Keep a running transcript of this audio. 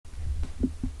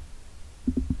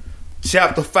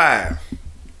Chapter 5.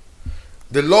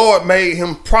 The Lord made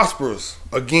him prosperous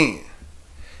again,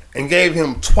 and gave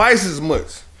him twice as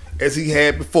much as he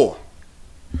had before.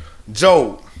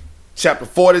 Job, chapter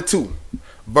 42,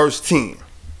 verse 10.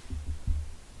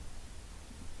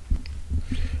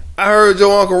 I heard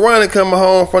your Uncle Ronnie coming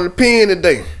home from the pen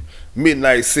today,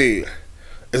 Midnight said,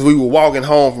 as we were walking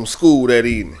home from school that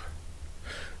evening.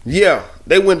 Yeah,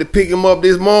 they went to pick him up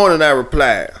this morning, I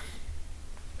replied.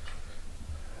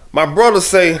 My brother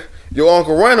say your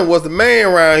Uncle Ronnie was the man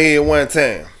around here at one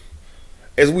time.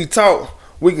 As we talked,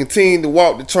 we continued to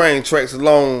walk the train tracks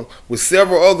along with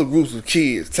several other groups of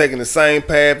kids taking the same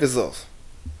path as us.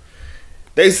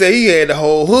 They say he had the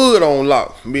whole hood on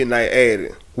lock, Midnight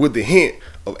added, with the hint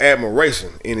of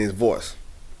admiration in his voice.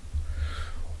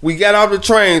 We got off the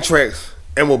train tracks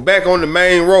and were back on the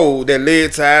main road that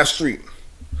led to our street.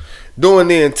 During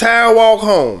the entire walk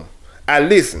home, I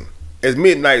listened as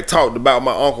Midnight talked about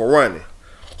my Uncle Ronnie,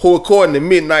 who according to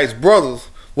Midnight's brothers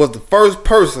was the first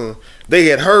person they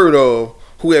had heard of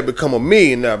who had become a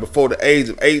millionaire before the age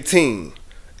of 18,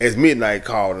 as Midnight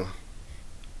called him.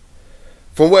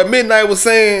 From what Midnight was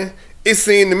saying, it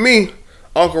seemed to me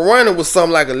Uncle Ronnie was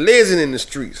something like a legend in the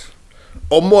streets,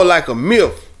 or more like a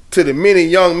myth to the many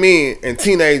young men and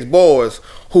teenage boys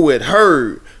who had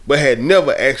heard but had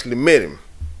never actually met him.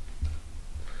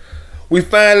 We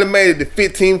finally made it to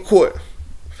 15th Court,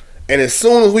 and as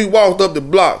soon as we walked up the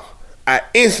block, I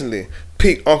instantly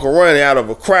picked Uncle Ronnie out of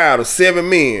a crowd of 7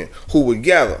 men who would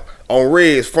gather on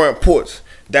Red's front porch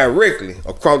directly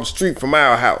across the street from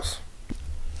our house.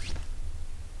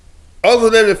 Other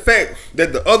than the fact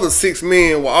that the other 6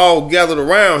 men were all gathered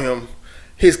around him,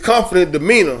 his confident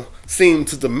demeanor seemed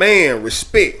to demand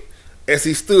respect as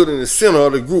he stood in the center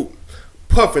of the group,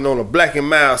 puffing on a Black &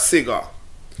 Mild cigar.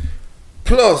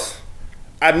 Plus,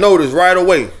 I noticed right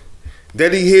away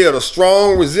that he held a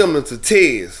strong resemblance to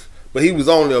Ted's, but he was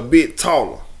only a bit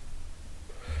taller.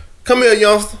 Come here,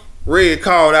 youngster, Red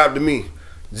called out to me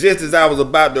just as I was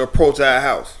about to approach our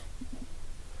house.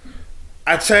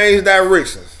 I changed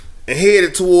directions and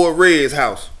headed toward Red's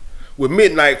house, with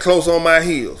Midnight close on my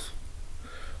heels.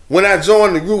 When I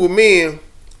joined the group of men,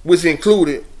 which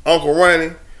included Uncle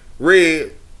Ronnie,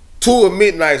 Red, 2 of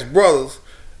Midnight's brothers,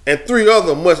 and 3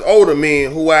 other much older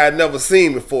men who I had never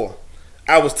seen before,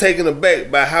 I was taken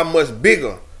aback by how much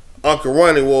bigger Uncle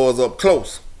Ronnie was up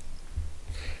close.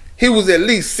 He was at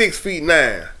least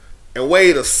 6'9" and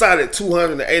weighed a solid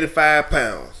 285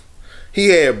 pounds. He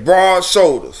had broad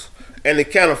shoulders and the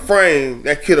kind of frame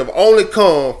that could have only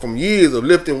come from years of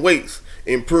lifting weights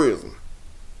in prison.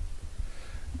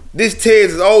 This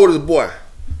Ted's oldest boy,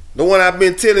 the one I've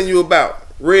been telling you about,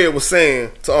 Red was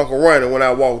saying to Uncle Ronnie when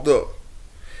I walked up.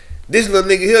 This little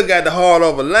nigga here got the heart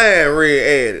of a lion,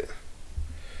 Red added.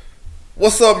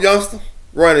 What's up, youngster?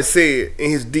 Ronnie said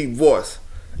in his deep voice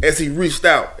as he reached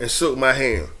out and shook my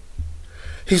hand.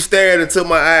 He stared into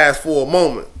my eyes for a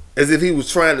moment as if he was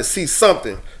trying to see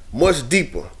something much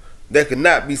deeper that could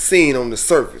not be seen on the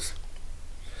surface.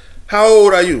 How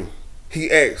old are you?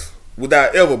 He asked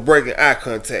without ever breaking eye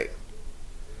contact.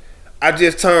 I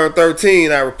just turned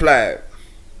 13, I replied.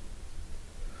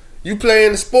 You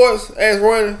playing the sports? Asked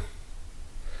Ronnie.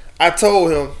 I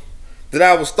told him that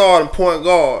I was starting point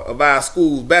guard of our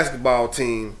school's basketball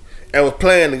team and was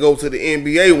planning to go to the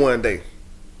NBA one day.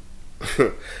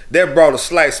 That brought a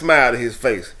slight smile to his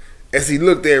face as he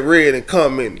looked at Red and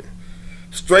commented,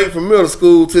 straight from middle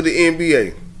school to the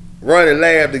NBA. Ronnie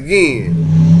laughed again,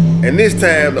 and this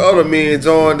time the other men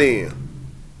joined in.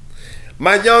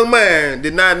 My young mind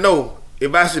did not know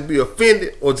if I should be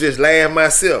offended or just laugh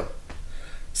myself,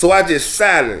 so I just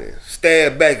silently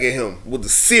stared back at him with a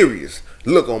serious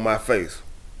look on my face.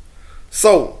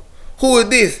 So, who is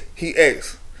this? He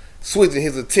asked, switching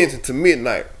his attention to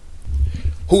Midnight,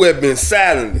 who had been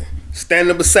silently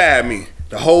standing beside me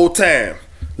the whole time,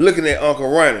 looking at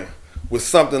Uncle Ronnie with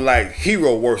something like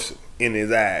hero worship in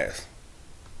his eyes.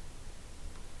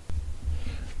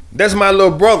 That's my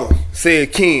little brother,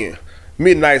 said Ken,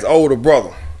 Midnight's older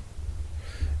brother.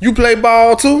 You play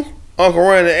ball too? Uncle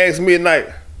Ronnie asked Midnight.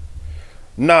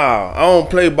 Nah, I don't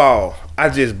play ball. I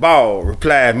just ball,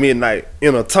 replied Midnight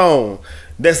in a tone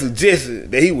that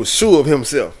suggested that he was sure of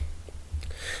himself.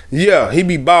 Yeah, he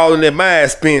be balling at my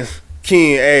expense,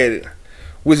 Ken added,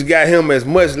 which got him as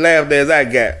much laughter as I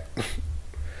got.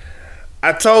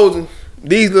 I told him,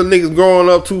 these little niggas growing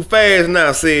up too fast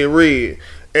now, said Red,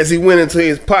 as he went into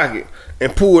his pocket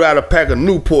and pulled out a pack of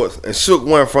Newports and shook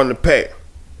one from the pack.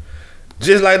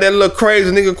 Just like that little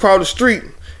crazy nigga across the street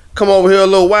come over here a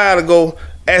little while ago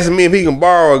asking me if he can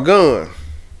borrow a gun.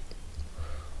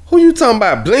 Who you talking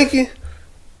about, Blinky?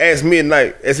 asked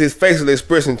Midnight as his facial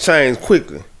expression changed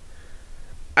quickly.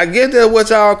 I guess that's what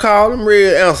y'all call him,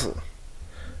 Red answered.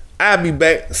 I'll be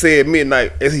back, said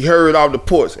Midnight as he hurried off the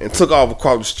porch and took off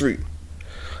across the street.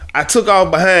 I took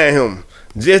off behind him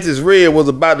just as Red was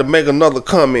about to make another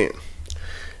comment.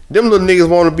 Them little niggas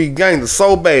want to be gangsters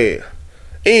so bad.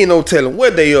 Ain't no telling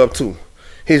what they up to.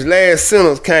 His last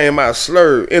sentence came out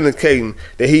slurred, indicating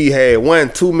that he had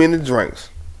one too many drinks.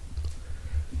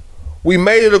 We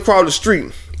made it across the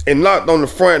street and knocked on the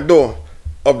front door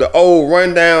of the old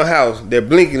rundown house that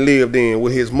Blinky lived in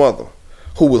with his mother,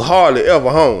 who was hardly ever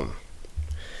home.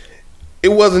 It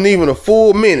wasn't even a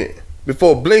full minute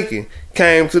before Blinky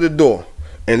came to the door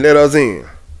and let us in.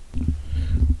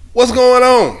 What's going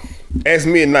on? Asked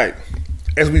Midnight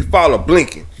as we followed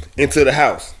Blinky into the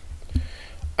house.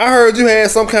 I heard you had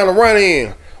some kind of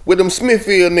run-in with them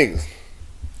Smithfield niggas.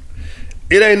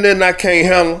 It ain't nothing I can't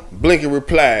handle, Blinky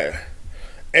replied.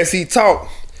 As he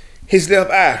talked, his left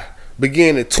eye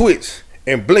began to twitch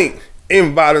and blink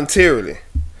involuntarily.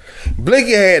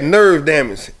 Blinky had nerve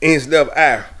damage in his left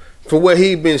eye from where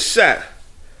he'd been shot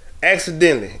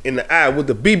accidentally in the eye with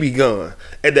a BB gun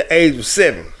at the age of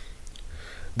 7.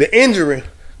 The injury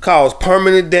caused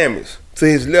permanent damage to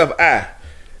his left eye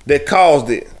that caused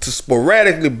it to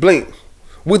sporadically blink,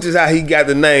 which is how he got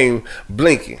the name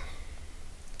Blinky.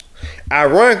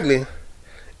 Ironically,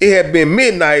 it had been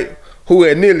Midnight who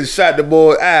had nearly shot the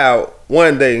boy's eye out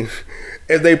one day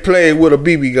as they played with a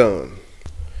BB gun.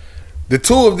 The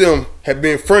two of them had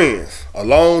been friends a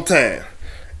long time,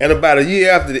 and about a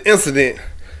year after the incident,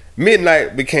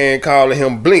 Midnight began calling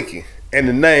him Blinky, and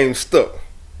the name stuck.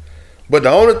 But the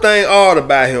only thing odd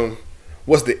about him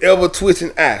was the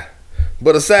ever-twitching eye.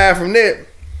 But aside from that,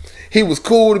 he was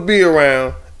cool to be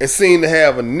around and seemed to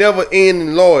have a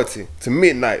never-ending loyalty to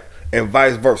Midnight and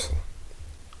vice versa.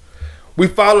 We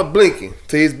followed Blinky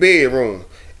to his bedroom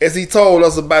as he told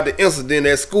us about the incident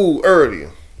at school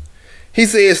earlier. He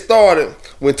said it started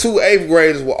when 2 8th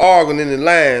graders were arguing in the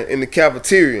line in the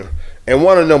cafeteria, and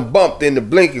one of them bumped into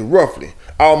Blinky roughly,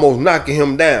 almost knocking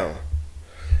him down.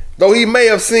 Though he may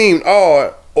have seemed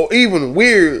odd or even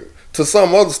weird to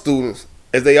some other students,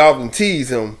 as they often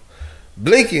teased him,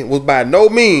 Blinky was by no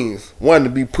means one to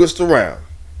be pushed around.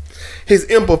 His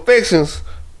imperfections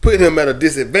put him at a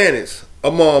disadvantage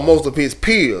among most of his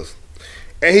peers,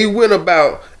 and he went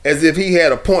about as if he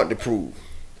had a point to prove.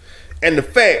 And the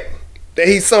fact that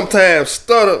he sometimes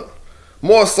stuttered,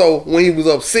 more so when he was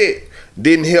upset,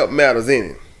 didn't help matters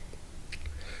any.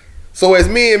 So as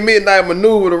me and Midnight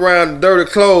maneuvered around the dirty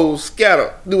clothes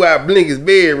scattered throughout Blinky's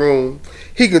bedroom,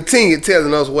 he continued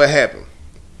telling us what happened.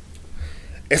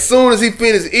 As soon as he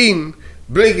finished eating,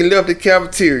 Blinky left the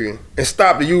cafeteria and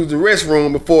stopped to use the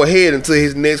restroom before heading to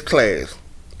his next class.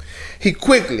 He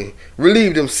quickly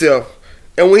relieved himself,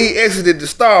 and when he exited the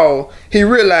stall, he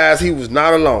realized he was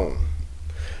not alone.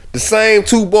 The same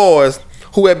 2 boys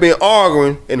who had been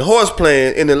arguing and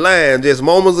horseplaying in the line just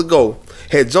moments ago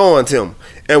had joined him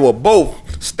and were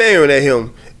both staring at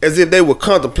him as if they were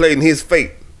contemplating his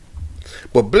fate.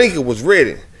 But Blinky was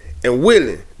ready and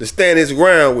willing to stand his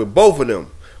ground with both of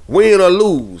them, win or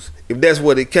lose, if that's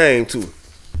what it came to.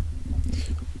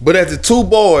 But as the 2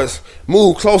 boys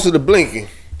moved closer to Blinky,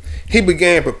 he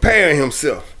began preparing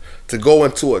himself to go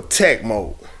into attack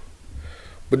mode.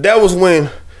 But that was when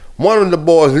one of the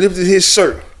boys lifted his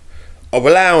shirt,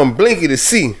 allowing Blinky to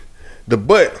see the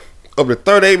butt of the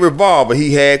 .38 revolver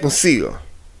he had concealed.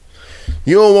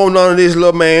 You don't want none of this,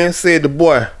 little man, said the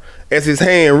boy as his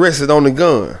hand rested on the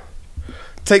gun.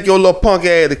 Take your little punk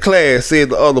ass to class,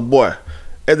 said the other boy,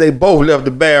 as they both left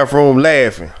the bathroom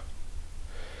laughing.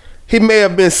 He may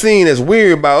have been seen as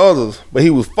weird by others, but he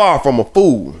was far from a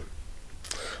fool.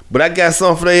 But I got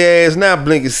something for their ass now,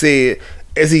 Blinky said,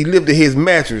 as he lifted his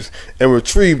mattress and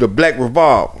retrieved a black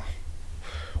revolver.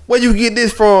 Where you get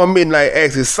this from? Midnight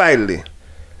asked excitedly,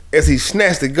 as he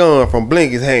snatched the gun from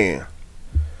Blinky's hand.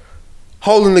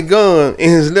 Holding the gun in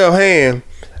his left hand,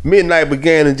 Midnight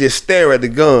began to just stare at the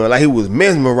gun like he was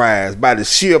mesmerized by the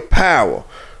sheer power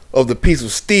of the piece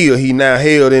of steel he now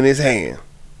held in his hand.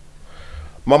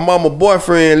 My mama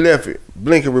boyfriend left it,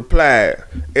 Blinky replied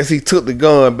as he took the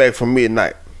gun back from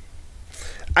Midnight.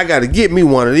 I gotta get me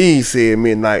one of these, said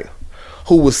Midnight,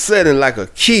 who was sitting like a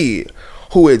kid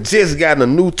who had just gotten a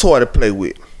new toy to play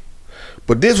with.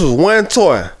 But this was one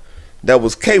toy that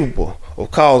was capable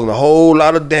of causing a whole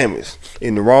lot of damage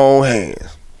in the wrong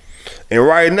hands. And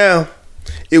right now,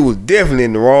 it was definitely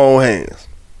in the wrong hands.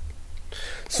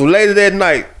 So later that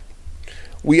night,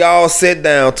 we all sat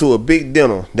down to a big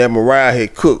dinner that Mariah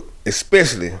had cooked,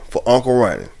 especially for Uncle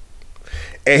Ronnie.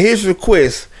 At his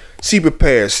request, she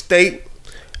prepared steak,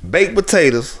 baked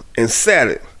potatoes, and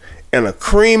salad and a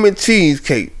cream and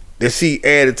cheesecake that she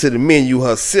added to the menu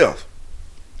herself.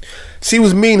 She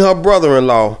was meeting her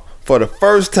brother-in-law for the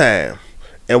first time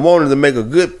and wanted to make a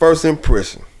good first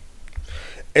impression.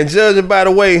 And judging by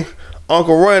the way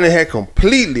Uncle Ronnie had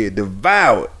completely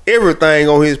devoured everything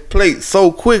on his plate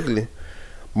so quickly,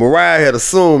 Mariah had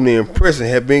assumed the impression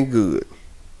had been good.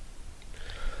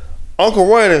 Uncle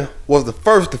Ronnie was the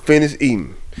first to finish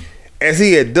eating, as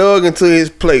he had dug into his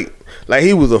plate like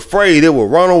he was afraid it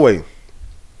would run away.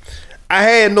 I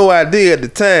had no idea at the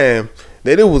time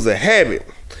that it was a habit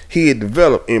he had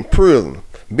developed in prison,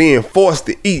 being forced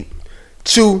to eat,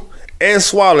 chew, and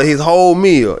swallow his whole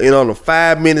meal in under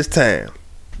 5 minutes time.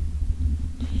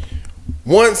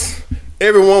 Once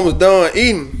everyone was done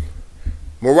eating,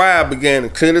 Mariah began to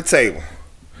clear the table,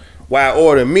 while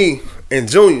ordering me and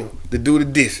Junior to do the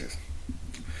dishes.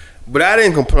 But I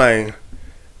didn't complain,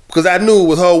 because I knew it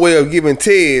was her way of giving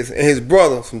Tez and his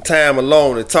brother some time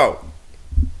alone to talk.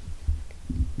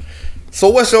 "So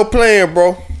what's your plan,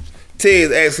 bro?"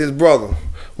 Tez asked his brother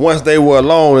once they were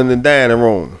alone in the dining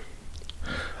room.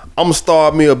 "I'ma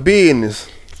start me a business.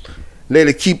 Let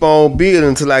it keep on building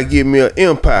until I get me an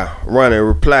empire," Ronnie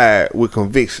replied with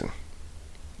conviction.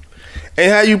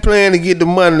 "And how you plan to get the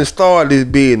money to start this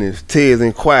business?" Tez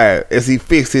inquired as he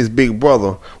fixed his big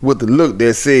brother with the look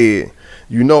that said,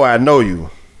 "You know I know you."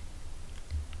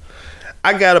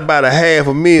 "I got about a half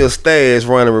a meal stashed,"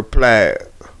 Ronnie replied.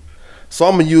 "So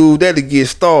I'ma use that to get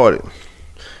started.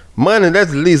 Money,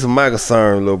 that's the least of my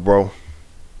concern, little bro."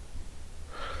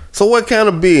 "So what kind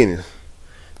of business?"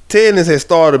 Tedness had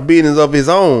started a business of his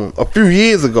own a few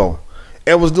years ago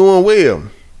and was doing well.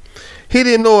 He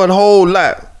didn't know a whole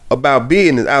lot about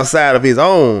business outside of his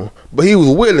own, but he was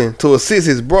willing to assist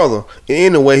his brother in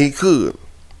any way he could.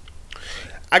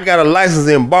 "I got a license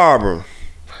in barbering,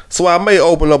 so I may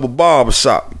open up a barber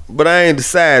shop, but I ain't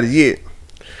decided yet."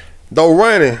 Though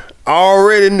Ronnie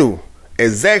already knew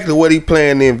exactly what he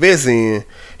planned to invest in,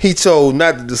 he chose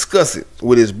not to discuss it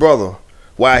with his brother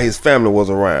while his family was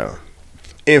around.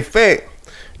 In fact,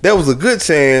 there was a good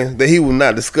chance that he would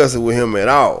not discuss it with him at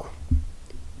all.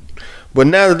 But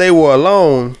now that they were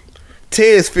alone,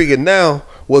 Tez figured now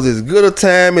was as good a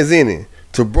time as any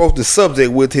to broach the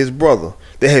subject with his brother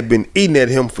that had been eating at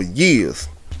him for years.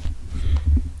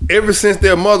 Ever since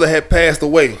their mother had passed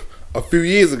away a few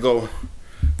years ago,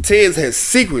 Tez had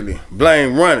secretly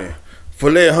blamed Ronnie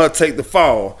for letting her take the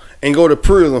fall and go to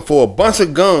prison for a bunch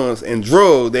of guns and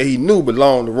drugs that he knew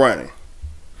belonged to Ronnie.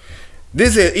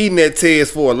 This had eaten at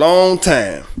Tez for a long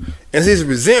time, and his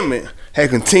resentment had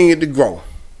continued to grow.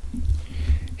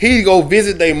 He'd go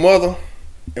visit their mother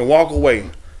and walk away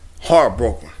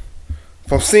heartbroken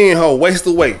from seeing her waste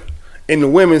away in the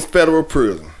women's federal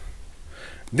prison.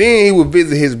 Then he would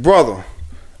visit his brother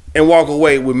and walk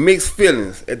away with mixed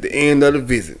feelings at the end of the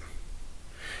visit.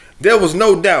 There was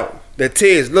no doubt that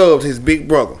Tez loved his big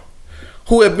brother,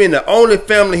 who had been the only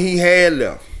family he had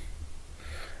left.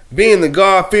 Being the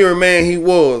God-fearing man he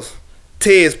was,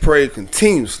 Tez prayed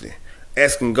continuously,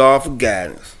 asking God for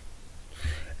guidance.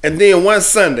 And then one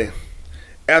Sunday,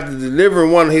 after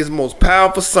delivering one of his most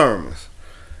powerful sermons,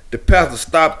 the pastor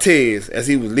stopped Tez as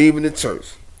he was leaving the church.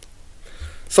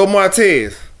 "So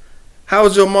Martez,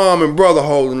 how's your mom and brother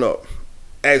holding up?"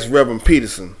 asked Reverend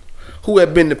Peterson, who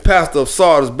had been the pastor of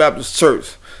Sardis Baptist Church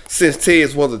since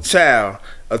Tez was a child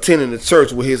attending the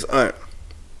church with his aunt.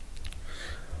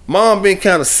 "Mom been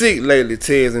kind of sick lately,"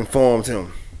 Tez informed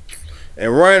him.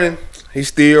 "And running, he's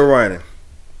still running."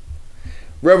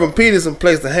 Reverend Peterson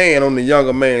placed a hand on the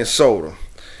younger man's shoulder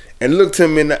and looked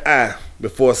him in the eye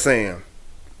before saying,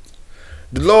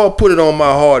 "The Lord put it on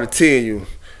my heart to tell you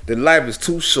that life is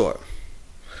too short.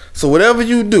 So whatever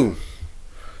you do,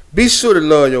 be sure to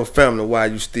love your family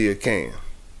while you still can,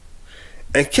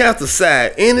 and cast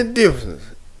aside any difference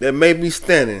that may be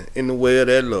standing in the way of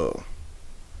that love."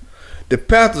 The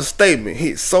pastor's statement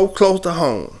hit so close to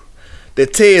home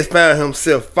that Tez found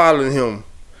himself following him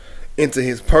into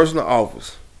his personal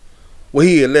office, where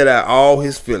he had let out all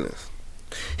his feelings.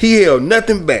 He held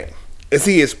nothing back as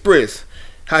he expressed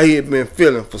how he had been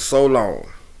feeling for so long.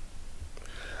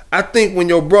 "I think when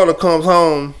your brother comes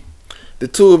home, the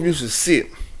two of you should sit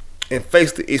and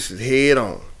face the issues head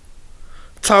on.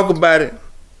 Talk about it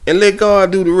and let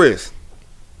God do the rest."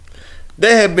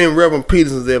 That had been Reverend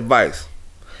Peterson's advice.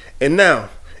 And now,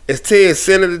 as Ted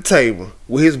sat at the table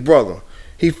with his brother,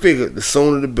 he figured the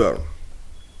sooner the better.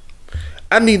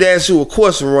 "I need to ask you a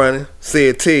question, Ronnie,"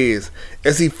 said Ted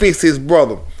as he fixed his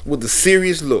brother with a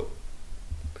serious look.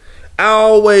 "I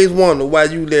always wonder why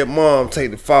you let Mom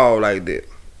take the fall like that."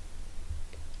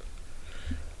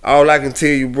 "All I can tell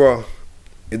you, bro,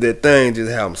 is that things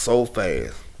just happen so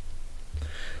fast.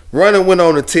 Ronnie went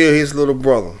on to tell his little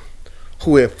brother,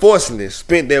 who had fortunately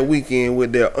spent that weekend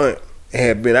with their aunt and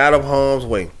had been out of harm's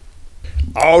way,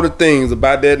 all the things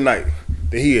about that night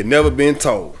that he had never been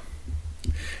told.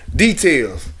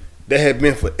 Details that had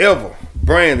been forever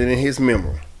branded in his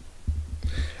memory.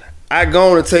 I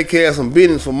gone to take care of some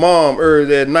business for Mom early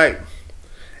that night,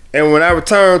 and when I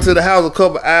returned to the house a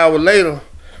couple hours later,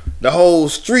 the whole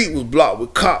street was blocked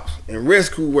with cops and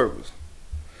rescue workers.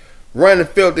 Ronnie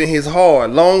felt in his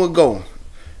heart long ago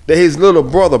that his little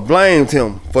brother blamed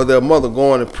him for their mother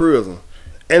going to prison,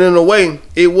 and in a way,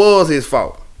 it was his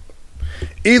fault.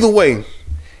 Either way,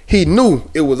 he knew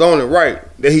it was only right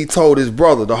that he told his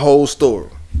brother the whole story.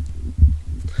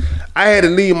 I had to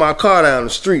leave my car down the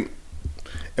street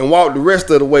and walk the rest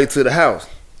of the way to the house.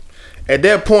 At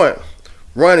that point,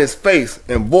 Ronnie's face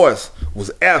and voice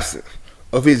was absent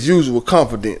of his usual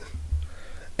confidence,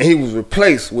 and he was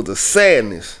replaced with a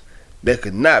sadness that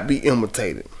could not be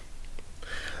imitated.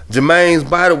 Jermaine's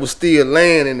body was still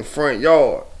laying in the front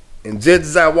yard, and just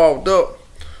as I walked up,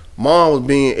 Mom was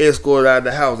being escorted out of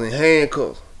the house in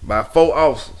handcuffs by 4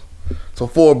 officers. So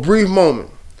for a brief moment,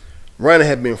 Ronnie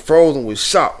had been frozen with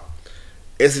shock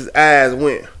as his eyes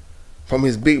went from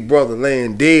his big brother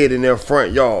laying dead in their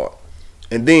front yard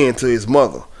and then to his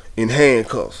mother in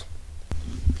handcuffs.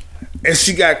 As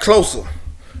she got closer,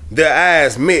 their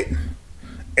eyes met,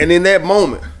 and in that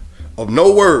moment of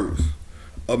no words,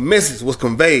 a message was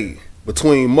conveyed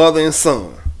between mother and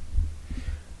son.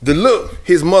 The look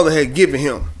his mother had given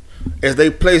him as they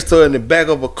placed her in the back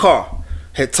of a car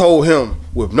had told him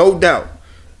with no doubt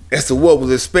as to what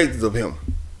was expected of him.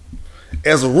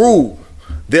 As a rule,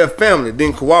 their family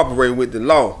didn't cooperate with the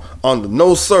law under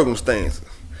no circumstances,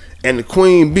 and the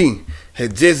Queen Bee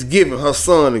had just given her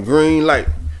son the green light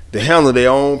to handle their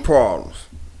own problems.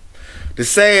 The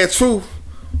sad truth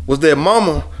was that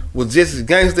Mama was just as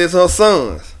gangster as her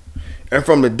sons, and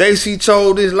from the day she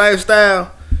chose this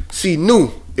lifestyle, she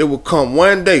knew it would come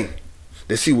one day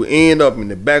that she would end up in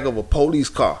the back of a police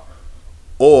car,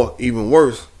 or even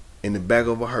worse, in the back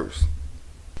of a hearse.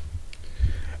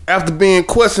 After being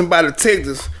questioned by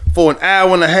detectives for an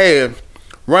hour and a half,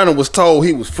 Ronnie was told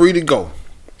he was free to go,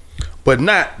 but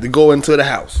not to go into the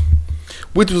house,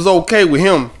 which was okay with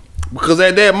him because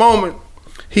at that moment,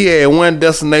 he had one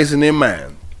destination in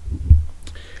mind.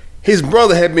 His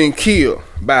brother had been killed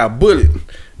by a bullet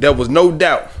that was no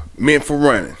doubt meant for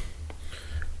Ronnie,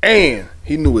 and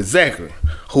he knew exactly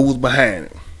who was behind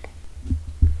it.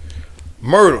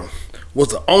 Murder was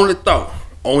the only thought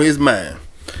on his mind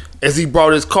as he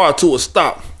brought his car to a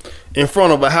stop in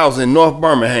front of a house in North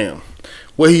Birmingham,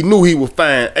 where he knew he would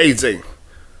find AJ,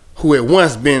 who had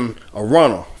once been a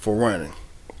runner for Ronnie.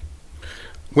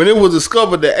 When it was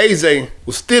discovered that AJ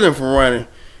was stealing from Ronnie,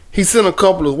 he sent a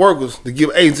couple of workers to give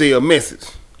AJ a message.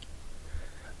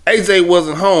 AJ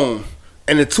wasn't home,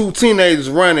 and the 2 teenagers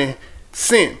Ronnie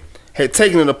sent had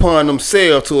taken it upon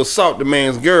themselves to assault the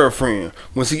man's girlfriend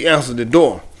when she answered the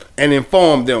door and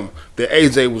informed them that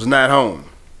AJ was not home.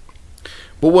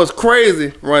 But what's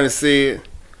crazy, Ronnie said,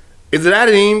 is that I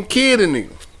didn't even kill the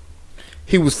nigga.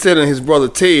 He was telling his brother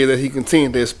Ted as he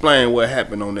continued to explain what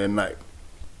happened on that night.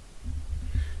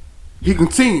 He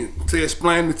continued to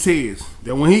explain to Ted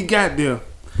that when he got there,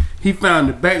 he found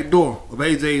the back door of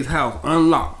AJ's house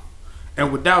unlocked,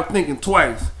 and without thinking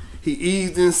twice, he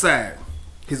eased inside,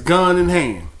 his gun in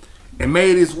hand, and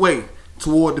made his way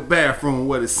toward the bathroom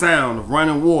where the sound of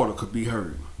running water could be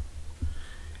heard.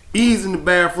 Easing the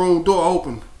bathroom door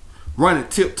open, Ronnie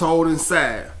tiptoed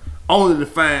inside, only to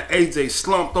find AJ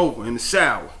slumped over in the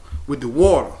shower with the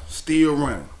water still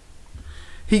running.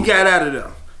 He got out of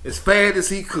there as fast as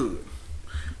he could.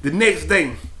 The next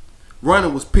day, Ronnie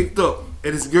was picked up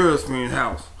at his girlfriend's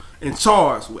house and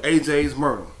charged with AJ's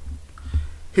murder.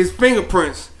 His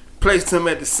fingerprints placed him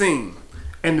at the scene,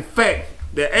 and the fact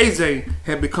that AJ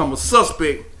had become a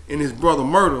suspect in his brother's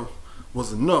murder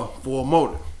was enough for a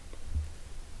motive.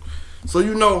 So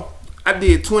you know, I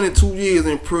did 22 years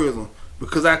in prison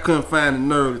because I couldn't find the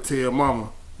nerve to tell Mama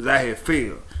that I had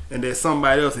failed and that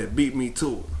somebody else had beat me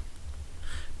to it.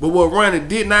 But what Ronnie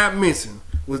did not mention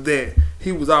was that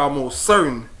he was almost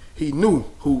certain he knew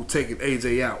who was taking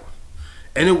AJ out,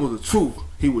 and it was the truth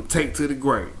he would take to the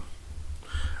grave.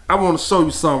 I want to show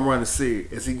you something Ronnie said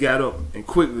as he got up and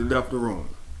quickly left the room.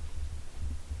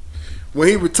 When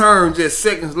he returned just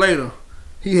seconds later,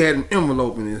 he had an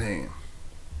envelope in his hand.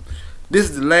 This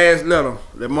is the last letter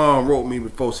that Mom wrote me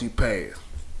before she passed.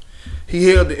 He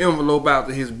held the envelope out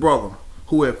to his brother,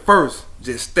 who at first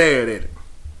just stared at it.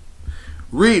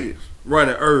 "Read it,"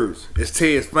 Ronnie urged as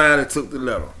Ted finally took the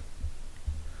letter.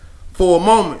 For a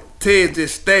moment, Ted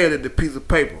just stared at the piece of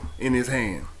paper in his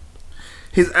hand.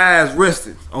 His eyes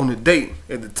rested on the date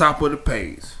at the top of the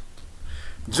page.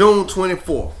 June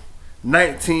 24th,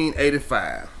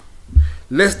 1985.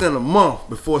 Less than a month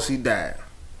before she died.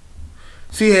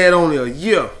 She had only a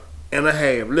year and a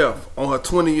half left on her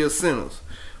 20-year sentence,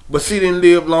 but she didn't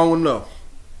live long enough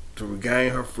to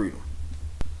regain her freedom.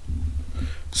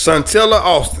 Shantella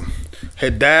Austin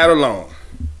had died alone,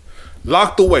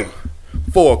 locked away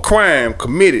for a crime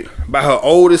committed by her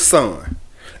oldest son,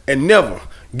 and never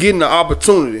getting the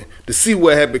opportunity to see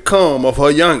what had become of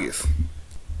her youngest.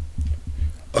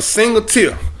 A single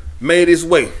tear made its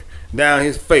way down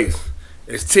his face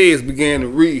as Ted began to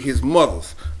read his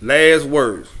mother's last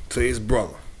words to his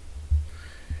brother.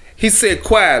 He sat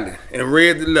quietly and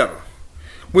read the letter,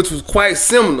 which was quite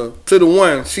similar to the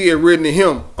one she had written to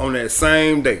him on that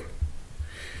same day.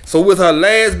 So with her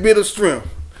last bit of strength,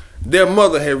 their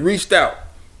mother had reached out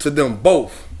to them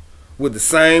both with the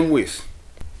same wish.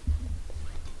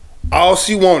 All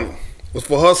she wanted was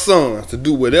for her sons to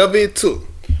do whatever it took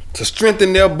to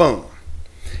strengthen their bond,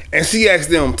 and she asked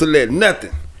them to let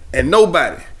nothing and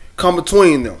nobody come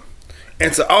between them,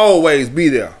 and to always be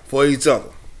there for each other.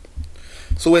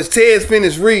 So as Ted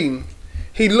finished reading,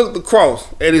 he looked across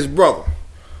at his brother,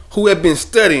 who had been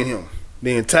studying him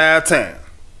the entire time.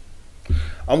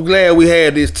 "I'm glad we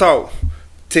had this talk,"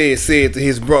 Ted said to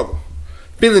his brother,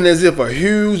 feeling as if a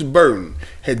huge burden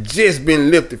had just been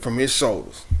lifted from his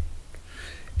shoulders.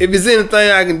 "If there's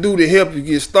anything I can do to help you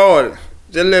get started,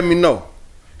 just let me know,"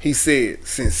 he said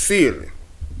sincerely.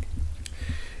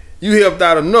 "You helped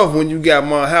out enough when you got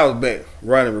my house back,"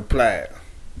 Ronnie replied.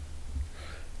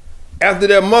 After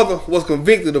their mother was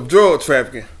convicted of drug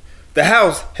trafficking, the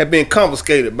house had been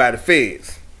confiscated by the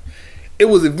feds. It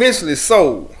was eventually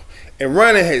sold, and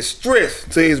Ronnie had stressed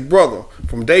to his brother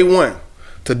from day one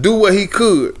to do what he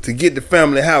could to get the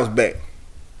family house back.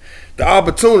 The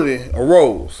opportunity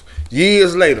arose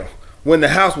years later when the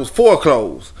house was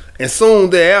foreclosed and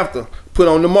soon thereafter put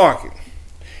on the market.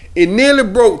 It nearly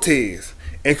broke Ted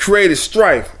and created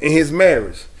strife in his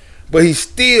marriage, but he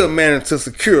still managed to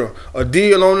secure a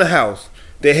deal on the house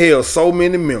that held so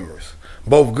many memories,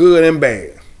 both good and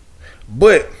bad.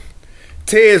 But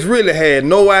Ted really had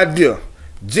no idea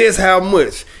just how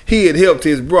much he had helped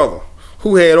his brother,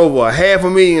 who had over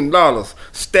 $500,000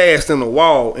 stashed in a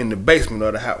wall in the basement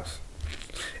of the house.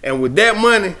 And with that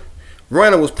money,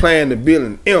 Ronnie was planning to build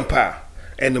an empire,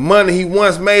 and the money he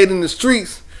once made in the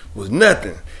streets was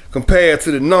nothing compared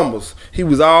to the numbers he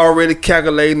was already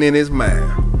calculating in his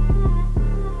mind.